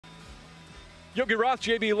Yogi Roth,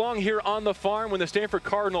 J.B. Long here on the farm. When the Stanford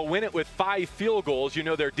Cardinal win it with 5 field goals, you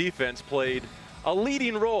know their defense played a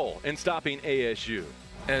leading role in stopping ASU.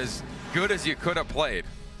 As good as you could have played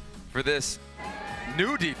for this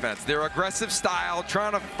new defense. Their aggressive style,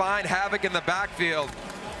 trying to find havoc in the backfield.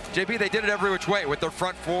 JB, they did it every which way with their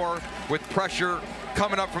front four, with pressure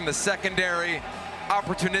coming up from the secondary,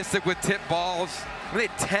 opportunistic with tip balls. They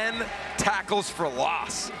had 10 tackles for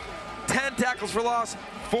loss. 10 tackles for loss,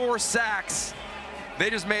 4 sacks. They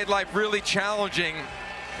just made life really challenging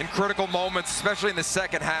in critical moments, especially in the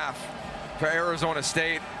second half for Arizona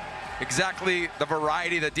State. Exactly the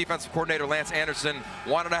variety that defensive coordinator Lance Anderson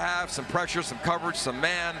wanted to have. Some pressure, some coverage, some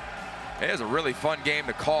man. It was a really fun game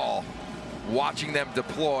to call. Watching them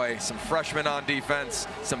deploy some freshmen on defense,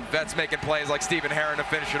 some vets making plays like Stephen Herron to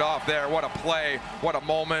finish it off there. What a play, what a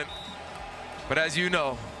moment. But as you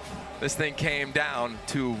know, this thing came down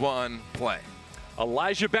to one play.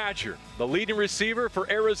 Elijah Badger, the leading receiver for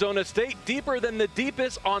Arizona State, deeper than the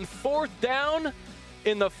deepest on 4th down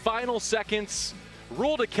in the final seconds.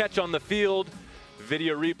 Ruled a catch on the field.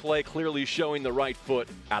 Video replay clearly showing the right foot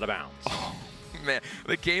out of bounds. Oh, man,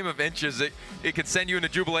 the game of inches, it could send you into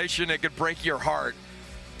jubilation, it could break your heart.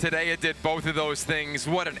 Today it did both of those things.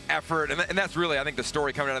 What an effort, and that's really, I think, the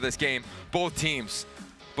story coming out of this game. Both teams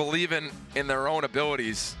believing in their own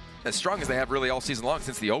abilities as strong as they have really all season long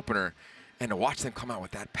since the opener. And to watch them come out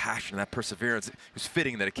with that passion, that perseverance, it was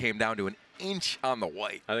fitting that it came down to an inch on the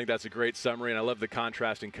white. I think that's a great summary, and I love the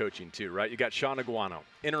contrast in coaching too, right? You got Sean Aguano,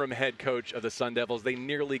 interim head coach of the Sun Devils. They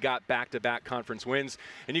nearly got back-to-back conference wins.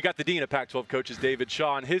 And you got the dean of Pac-12 coaches, David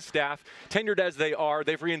Shaw, and his staff, tenured as they are,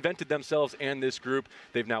 they've reinvented themselves and this group.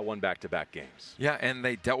 They've now won back-to-back games. Yeah, and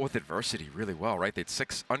they dealt with adversity really well, right? They had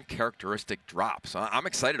 6 uncharacteristic drops. I'm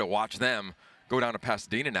excited to watch them go down to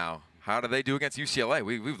Pasadena now. How do they do against UCLA?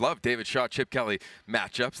 We've loved David Shaw, Chip Kelly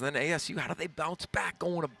matchups. And then ASU, how do they bounce back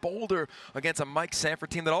going to Boulder against a Mike Sanford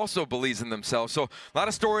team that also believes in themselves? So a lot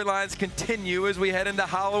of storylines continue as we head into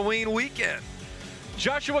Halloween weekend.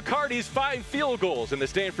 Joshua Carty's 5 field goals in the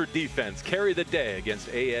Stanford defense carry the day against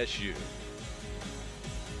ASU.